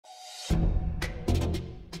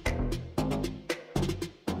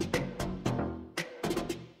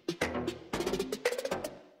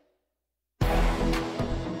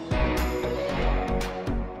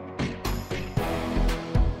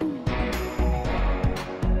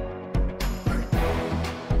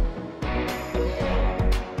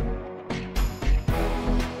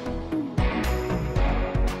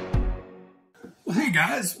Hey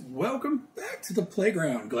guys, welcome back to the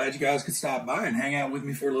playground. Glad you guys could stop by and hang out with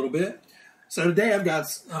me for a little bit. So today I've got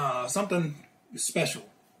something special,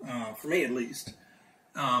 for me at least.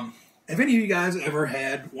 Have any of you guys ever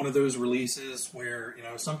had one of those releases where, you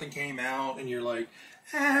know, something came out and you're like,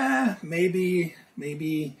 maybe,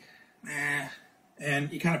 and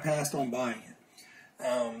you kind of passed on buying it?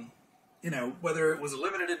 You know, whether it was a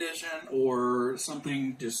limited edition or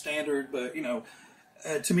something just standard, but, you know,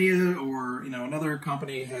 Tamiya or, you know, another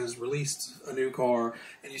company has released a new car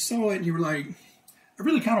and you saw it and you were like, I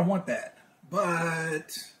really kind of want that,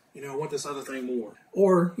 but, you know, I want this other thing more.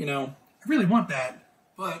 Or, you know, I really want that,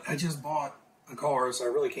 but I just bought a car, so I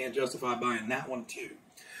really can't justify buying that one too.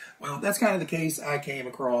 Well, that's kind of the case I came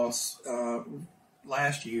across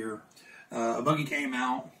last year. A Buggy came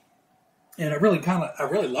out, and I really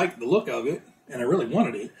liked the look of it, and I really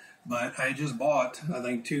wanted it, but I just bought, I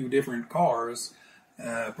think, 2 different cars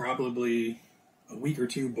probably a week or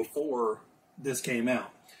 2 before this came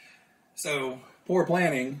out. So, poor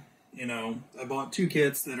planning, you know, I bought 2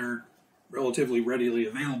 kits that are relatively readily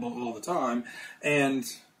available all the time, and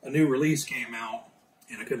a new release came out,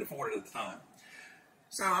 and I couldn't afford it at the time.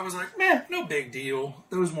 So I was like, meh, no big deal.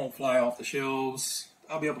 Those won't fly off the shelves.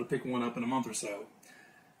 I'll be able to pick one up in a month or so.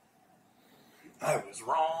 I was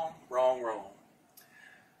wrong.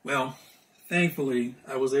 Well, thankfully,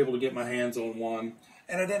 I was able to get my hands on one,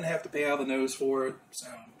 and I didn't have to pay out the nose for it, so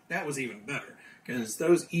that was even better. Because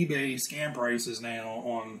those eBay scam prices now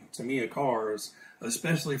on Tamiya cars,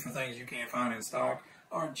 especially for things you can't find in stock,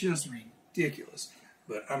 are just ridiculous.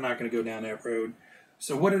 But I'm not going to go down that road.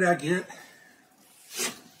 So what did I get?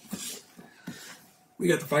 We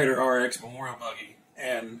got the Fighter RX Memorial Buggy,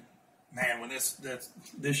 and man, when this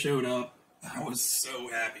showed up, I was so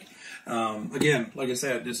happy. Again, like I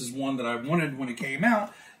said, this is one that I wanted when it came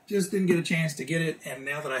out, just didn't get a chance to get it, and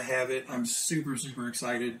now that I have it, I'm super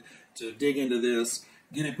excited to dig into this,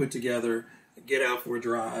 get it put together, get out for a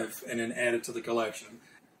drive, and then add it to the collection.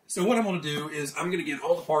 So what I'm going to do is I'm going to get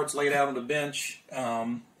all the parts laid out on the bench,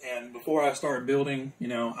 and before I start building, you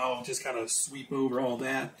know, I'll just kind of sweep over all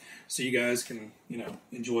that so you guys can, you know,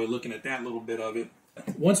 enjoy looking at that little bit of it.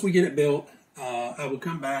 Once we get it built, I will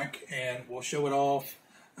come back and we'll show it off.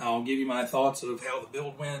 I'll give you my thoughts of how the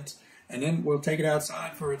build went, and then we'll take it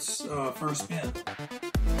outside for its first spin.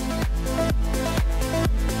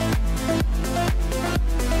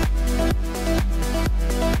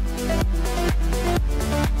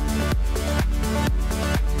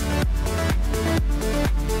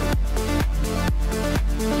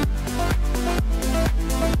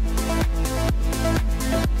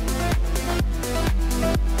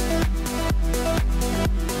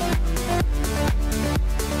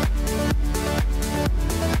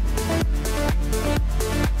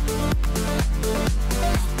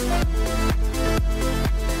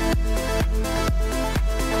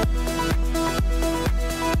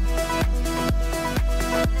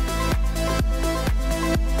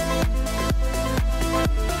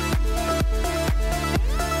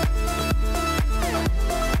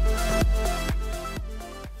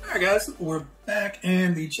 Guys, we're back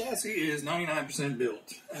and the chassis is 99%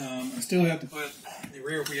 built. I still have to put the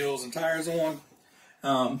rear wheels and tires on.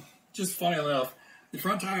 Just funny enough, the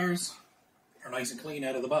front tires are nice and clean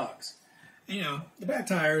out of the box. You know, the back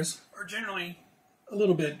tires are generally a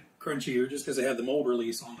little bit crunchier just because they have the mold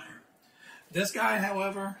release on there. This guy,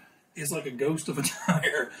 however, is like a ghost of a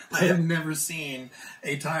tire. I have never seen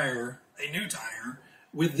a new tire,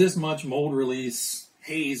 with this much mold release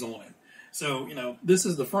haze on it. So, you know, this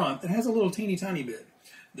is the front that has a little teeny tiny bit.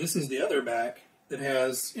 This is the other back that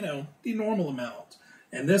has, you know, the normal amount.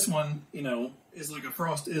 And this one, you know, is like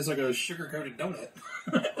a sugar-coated donut.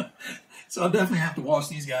 So I'll definitely have to wash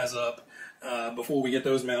these guys up before we get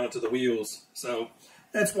those mounted to the wheels. So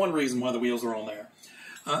that's one reason why the wheels are on there.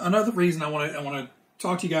 Another reason I want to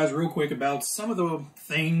talk to you guys real quick about some of the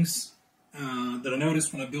things that I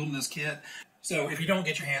noticed when I'm building this kit. So if you don't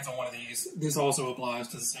get your hands on one of these, this also applies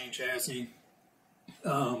to the same chassis,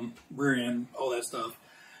 rear end, all that stuff.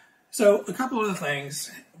 So a couple of the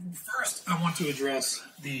things. First, I want to address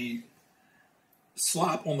the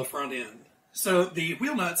slop on the front end. So the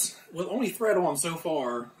wheel nuts will only thread on so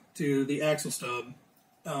far to the axle stub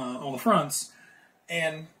on the fronts,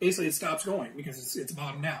 and basically it stops going because it's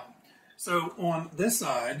bottomed out. So on this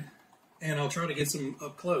side, and I'll try to get some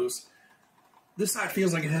up close, this side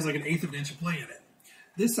feels like it has like 1/8 of an inch of play in it.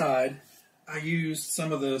 This side, I used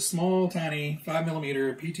some of the small, tiny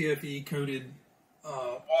 5mm PTFE coated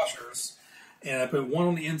washers, and I put one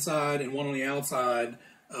on the inside and one on the outside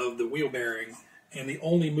of the wheel bearing, and the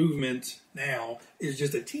only movement now is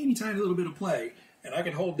just a teeny tiny little bit of play, and I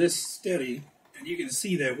can hold this steady and you can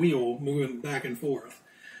see that wheel moving back and forth.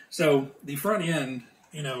 So the front end,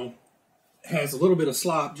 you know, has a little bit of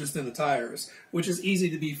slop just in the tires, which is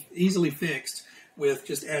easily fixed with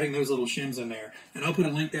just adding those little shims in there. And I'll put a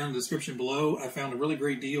link down in the description below. I found a really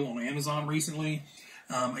great deal on Amazon recently.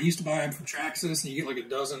 I used to buy them from Traxxas, and you get like a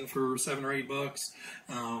dozen for $7 or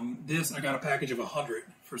 $8. This, I got a package of 100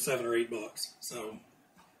 for $7 or $8. So,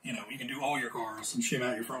 you know, you can do all your cars and shim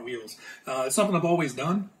out your front wheels. It's something I've always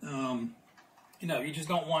done. You know, you just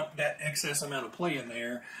don't want that excess amount of play in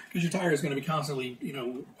there because your tire is going to be constantly, you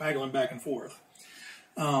know, waggling back and forth.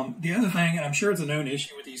 The other thing, and I'm sure it's a known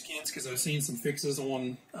issue with these kits because I've seen some fixes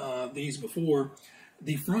on these before,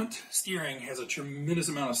 the front steering has a tremendous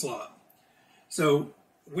amount of slop. So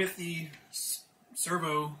with the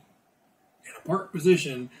servo in a park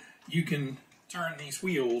position, you can turn these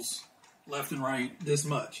wheels left and right this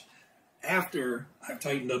much after I've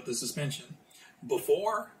tightened up the suspension.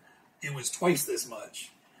 Before, it was twice this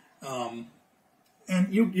much.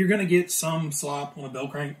 And you're going to get some slop on a bell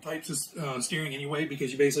crank type steering anyway,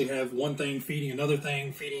 because you basically have one thing feeding another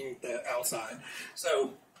thing, feeding the outside.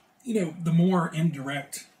 So, you know, the more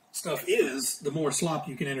indirect stuff is, the more slop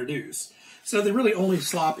you can introduce. So the really only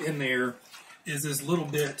slop in there is this little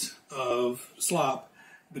bit of slop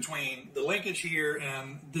between the linkage here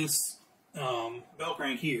and this bell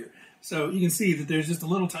crank here. So you can see that there's just a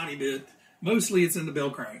little tiny bit. Mostly it's in the bell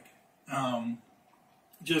crank.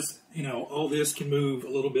 Just, you know, all this can move a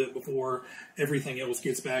little bit before everything else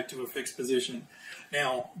gets back to a fixed position.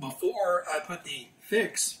 Now, before I put the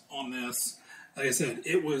fix on this, like I said,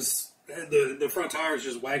 it was, the front tire is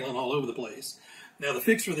just waggling all over the place. Now, the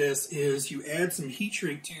fix for this is you add some heat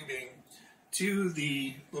shrink tubing to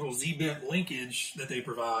the little Z-bent linkage that they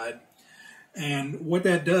provide. And what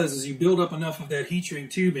that does is you build up enough of that heat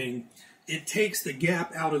shrink tubing, it takes the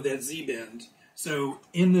gap out of that Z-bend. So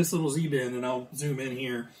in this little Z-bend, and I'll zoom in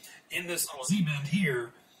here, in this little Z-bend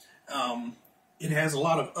here, it has a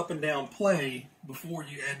lot of up and down play before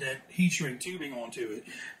you add that heat shrink tubing onto it.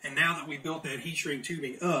 And now that we built that heat shrink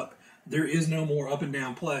tubing up, there is no more up and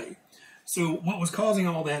down play. So what was causing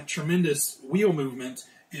all that tremendous wheel movement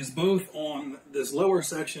is both on this lower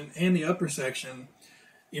section and the upper section,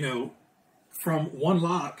 you know, from one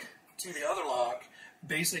lock to the other lock,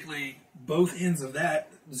 basically both ends of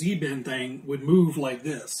that Z-bend thing would move like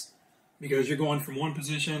this because you're going from one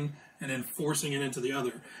position and then forcing it into the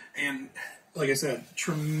other. And like I said,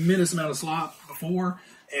 tremendous amount of slop before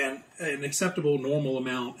and an acceptable normal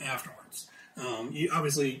amount afterwards.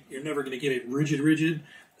 Obviously, you're never going to get it rigid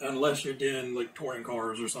unless you're doing like touring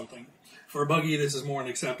cars or something. For a buggy, this is more than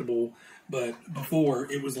acceptable, but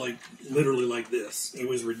before it was like literally like this. It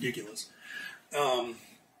was ridiculous.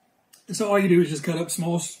 So all you do is just cut up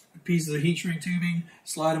small pieces of heat shrink tubing,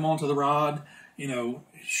 slide them onto the rod, you know,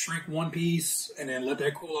 shrink one piece, and then let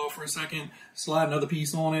that cool off for a second, slide another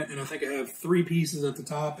piece on it, and I think I have 3 pieces at the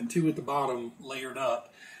top and 2 at the bottom layered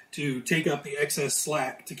up to take up the excess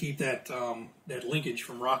slack to keep that, that linkage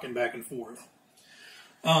from rocking back and forth.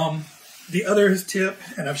 The other tip,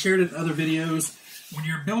 and I've shared it in other videos, when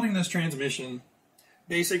you're building this transmission,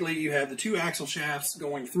 basically you have the 2 axle shafts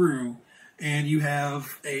going through, and you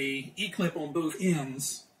have a E-clip on both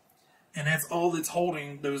ends, and that's all that's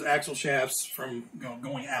holding those axle shafts from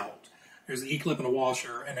going out. There's an E-clip and a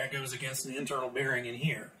washer, and that goes against an internal bearing in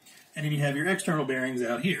here. And then you have your external bearings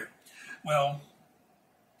out here. Well,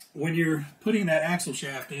 when you're putting that axle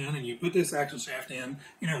shaft in, and you put this axle shaft in,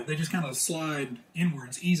 you know, they just kind of slide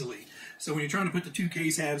inwards easily. So when you're trying to put the 2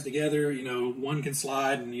 case halves together, you know, one can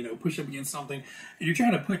slide and, you know, push up against something. And you're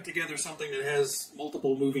trying to put together something that has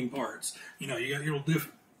multiple moving parts. You know, you got your little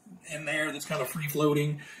diff in there that's kind of free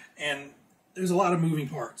floating, and there's a lot of moving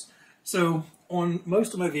parts. So on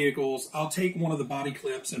most of my vehicles, I'll take one of the body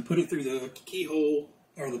clips and put it through the keyhole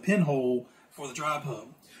or the pinhole for the drive hub.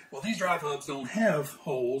 Well, these drive hubs don't have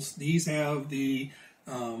holes. These have the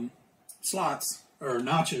slots or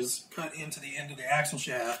notches cut into the end of the axle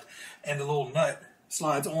shaft, and the little nut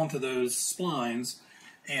slides onto those splines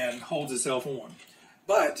and holds itself on.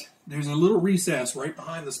 But there's a little recess right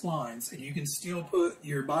behind the splines, and you can still put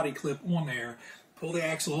your body clip on there, pull the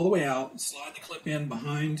axle all the way out, slide the clip in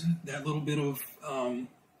behind that little bit of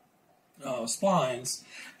splines,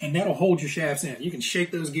 and that'll hold your shafts in. You can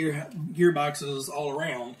shake those gearboxes all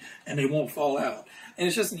around, and they won't fall out. And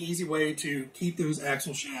it's just an easy way to keep those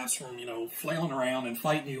axle shafts from, you know, flailing around and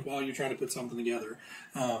fighting you while you're trying to put something together.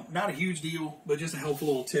 Not a huge deal, but just a helpful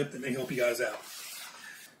little tip that may help you guys out.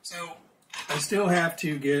 So I still have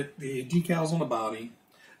to get the decals on the body.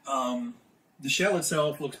 The shell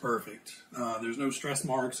itself looks perfect. There's no stress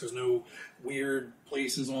marks. There's no weird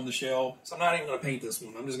places on the shell. So I'm not even going to paint this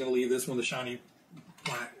one. I'm just going to leave this one the shiny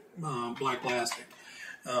black plastic.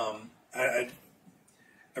 I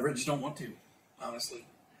really just don't want to, honestly.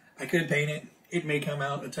 I could paint it. It may come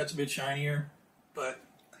out a touch bit shinier, but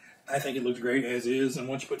I think it looks great as is. And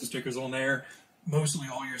once you put the stickers on there, mostly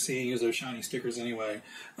all you're seeing is those shiny stickers anyway.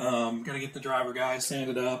 Gotta get the driver guys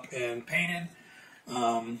sanded up and painted.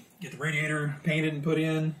 Get the radiator painted and put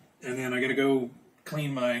in. And then I gotta go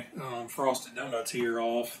clean my frosted donuts here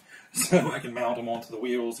off so I can mount them onto the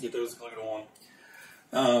wheels, get those glued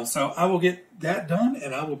on. So I will get that done,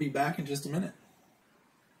 and I will be back in just a minute.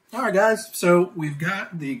 All right, guys, so we've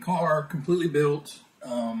got the car completely built,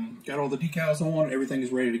 got all the decals on, everything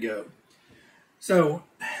is ready to go. So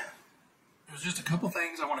there's just a couple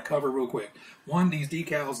things I want to cover real quick. One, these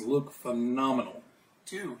decals look phenomenal.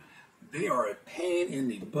 Two, they are a pain in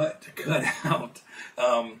the butt to cut out.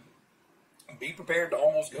 Be prepared to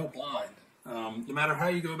almost go blind. No matter how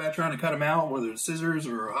you go about trying to cut them out, whether it's scissors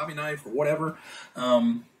or a hobby knife or whatever,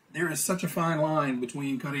 there is such a fine line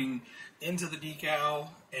between cutting into the decal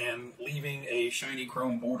and leaving a shiny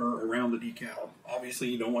chrome border around the decal. Obviously,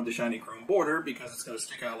 you don't want the shiny chrome border because it's going to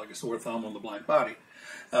stick out like a sore thumb on the black body.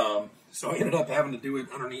 So I ended up having to do it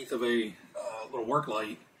underneath of a little work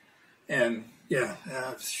light. And yeah,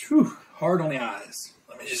 hard on the eyes.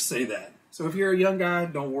 Let me just say that. So if you're a young guy,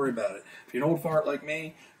 don't worry about it. If you're an old fart like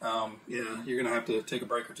me, yeah, you're going to have to take a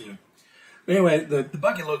break or two. But anyway, the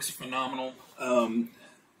Buggy looks phenomenal.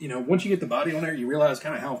 You know, once you get the body on there, you realize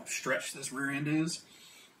kind of how stretched this rear end is.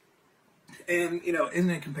 And, you know, in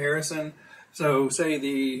the comparison, so say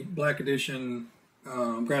the Black Edition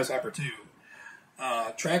Grasshopper 2,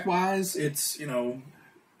 track-wise, it's, you know,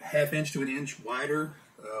 ½ inch to an inch wider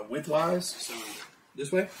width-wise, so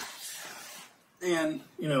this way. And,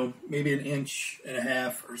 you know, maybe 1.5 inches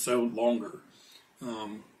or so longer.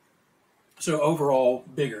 So overall,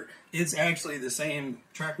 bigger. It's actually the same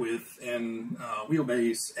track width and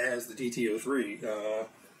wheelbase as the TT03, the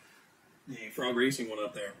Frog Racing one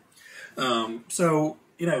up there. So,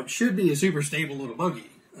 you know, it should be a super stable little buggy.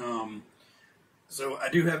 So I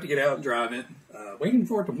do have to get out and drive it. Waiting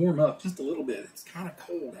for it to warm up just a little bit. It's kind of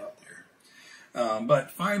cold out there. But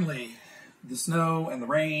finally, the snow and the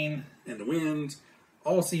rain and the wind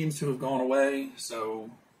all seems to have gone away. So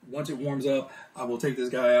once it warms up, I will take this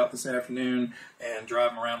guy out this afternoon and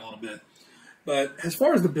drive him around a little bit. But as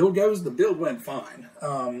far as the build goes, the build went fine.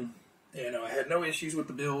 You know, I had no issues with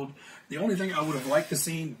the build. The only thing I would have liked to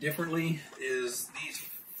see differently is these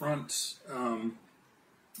front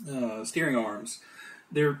steering arms.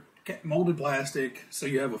 They're molded plastic, so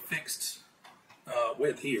you have a fixed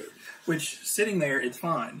width here, which sitting there, it's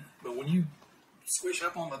fine. But when you squish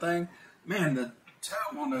up on the thing, man, the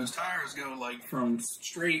toe on those tires go like from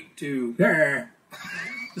straight to there.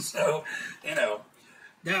 So, you know,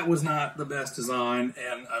 that was not the best design,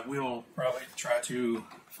 and I will probably try to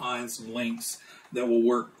find some links that will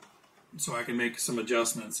work so I can make some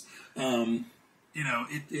adjustments. You know,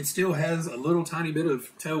 it still has a little tiny bit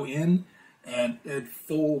of toe in and at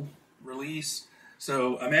full release.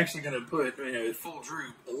 So I'm actually going to put, you know, at full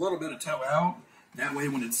droop, a little bit of toe out. That way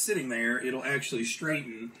when it's sitting there, it'll actually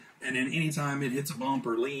straighten. And then anytime it hits a bump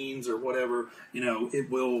or leans or whatever, you know,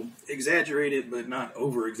 it will exaggerate it, but not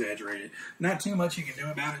over-exaggerate it. Not too much you can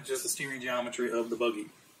do about it, just the steering geometry of the buggy.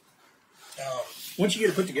 Once you get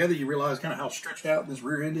it put together, you realize kind of how stretched out this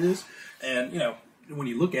rear end is. And, you know, when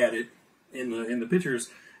you look at it in the pictures,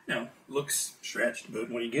 you know, looks stretched. But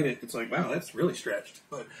when you get it, it's like, wow, that's really stretched.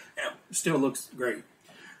 But, you know, it still looks great.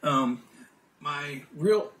 My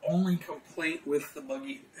real only complaint with the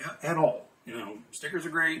buggy at all, you know, stickers are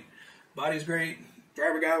great, body's great,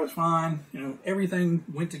 driver guy was fine, you know, everything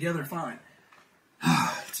went together fine.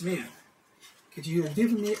 It's me. Could you have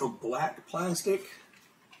given me a black plastic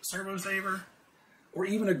servo saver or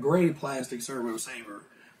even a gray plastic servo saver?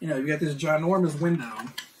 You know, you got this ginormous window,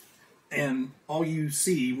 and all you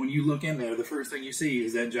see when you look in there, the first thing you see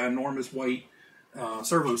is that ginormous white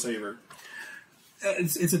servo saver.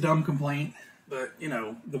 It's a dumb complaint, but, you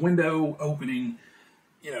know, the window opening,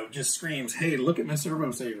 you know, just screams, hey, look at my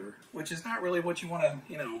servo saver, which is not really what you want to,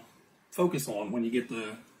 you know, focus on when you get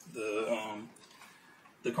the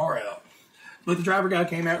car out. But the driver guy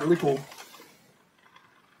came out really cool.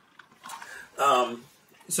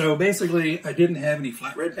 So basically, I didn't have any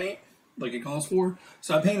flat red paint like it calls for,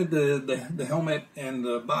 so I painted the helmet and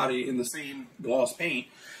the body in the same gloss paint,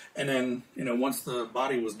 and then, you know, once the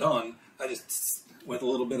body was done, I just with a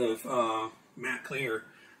little bit of matte clear,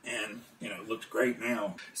 and, you know, it looks great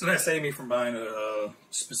now. So that saved me from buying a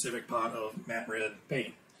specific pot of matte red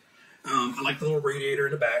paint. I like the little radiator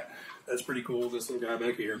in the back. That's pretty cool, this little guy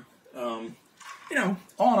back here. You know,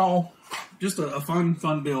 all in all, just a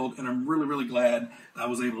fun build, and I'm really glad I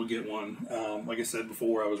was able to get one. Like I said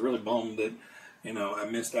before, I was really bummed that, you know, I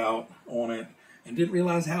missed out on it and didn't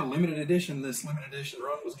realize how limited edition this limited edition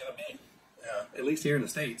run was going to be. At least here in the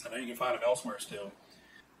States. I know you can find them elsewhere still.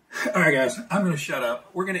 All right, guys, I'm going to shut up.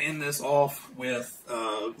 We're going to end this off with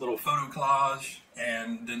a little photo collage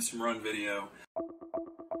and then some run video.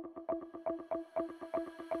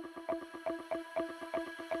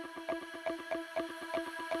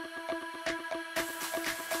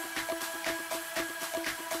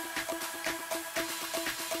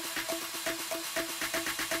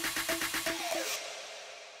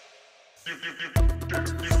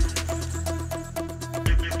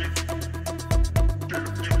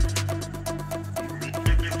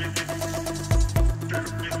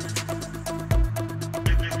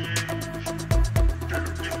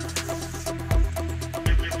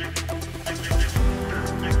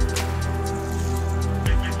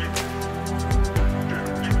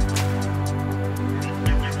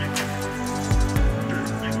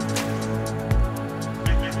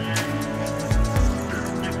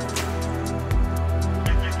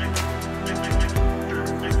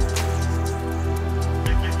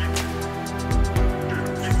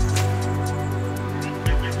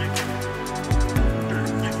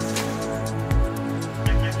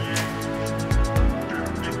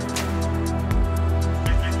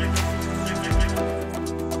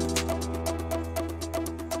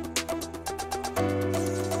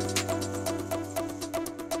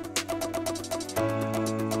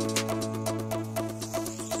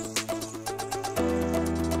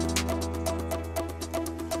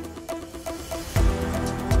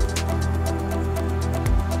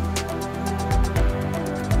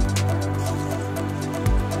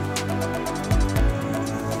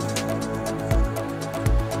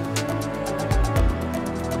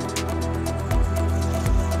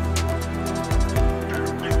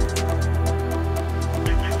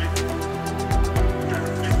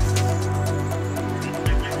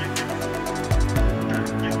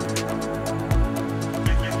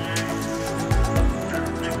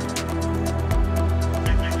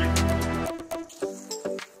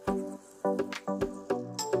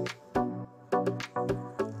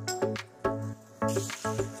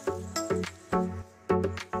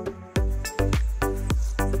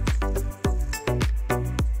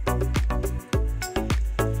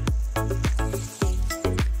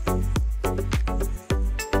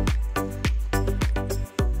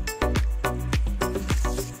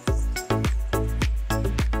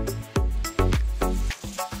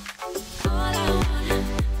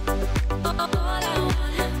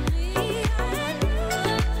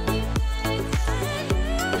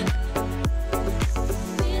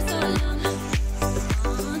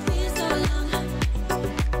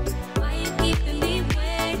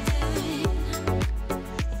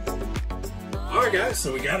 Guys,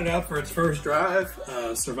 so we got it out for its first drive,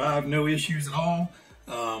 survived no issues at all.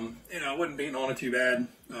 You know, I wasn't beating on it too bad.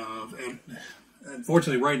 And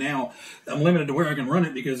unfortunately, right now, I'm limited to where I can run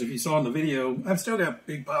it because if you saw in the video, I've still got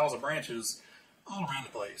big piles of branches all around the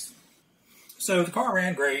place. So the car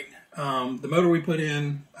ran great. The motor we put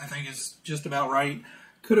in, I think, is just about right.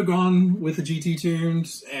 Could have gone with the GT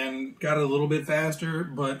tunes and got it a little bit faster,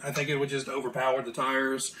 but I think it would just overpower the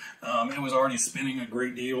tires. It was already spinning a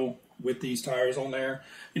great deal with these tires on there.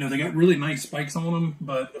 You know, they got really nice spikes on them,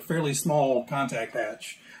 but a fairly small contact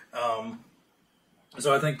patch.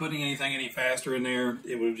 So I think putting anything any faster in there,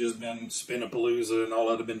 it would have just been spin-a-palooza, and all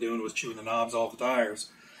I'd have been doing was chewing the knobs off the tires.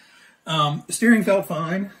 The steering felt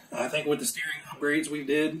fine. I think with the steering upgrades we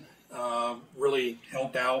did, really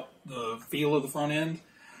helped out the feel of the front end.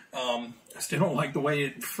 I still don't like the way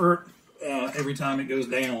it every time it goes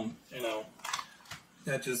down, you know.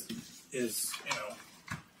 That just is, you know,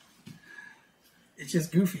 it's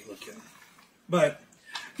just goofy looking. But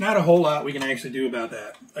not a whole lot we can actually do about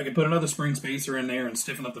that. I could put another spring spacer in there and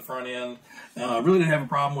stiffen up the front end. Really didn't have a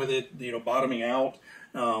problem with it, you know, bottoming out.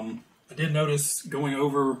 I did notice going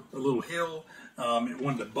over a little hill, it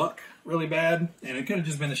wanted to buck really bad, and it could have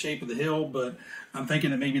just been the shape of the hill, but I'm thinking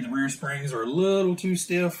that maybe the rear springs are a little too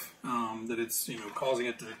stiff, that it's, you know, causing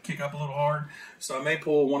it to kick up a little hard. So I may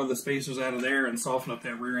pull one of the spacers out of there and soften up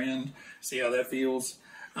that rear end, see how that feels.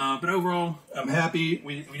 But overall, I'm happy.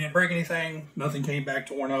 We didn't break anything. Nothing came back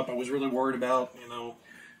torn up. I was really worried about, you know,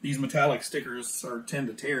 these metallic stickers tend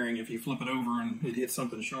to tearing if you flip it over and it hits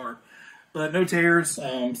something sharp. But no tears,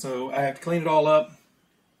 so I have to clean it all up,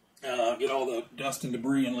 get all the dust and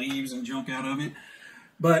debris and leaves and junk out of it.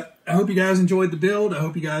 But I hope you guys enjoyed the build. I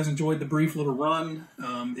hope you guys enjoyed the brief little run.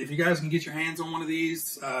 If you guys can get your hands on one of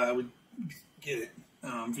these, I would get it.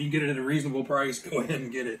 If you can get it at a reasonable price, go ahead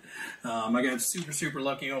and get it. I got super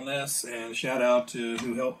lucky on this, and shout out to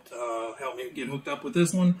who helped me get hooked up with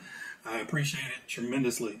this one. I appreciate it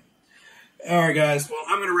tremendously. All right, guys. Well,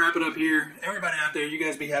 I'm going to wrap it up here. Everybody out there, you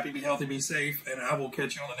guys be happy, be healthy, be safe, and I will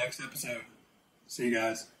catch you on the next episode. See you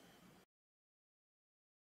guys.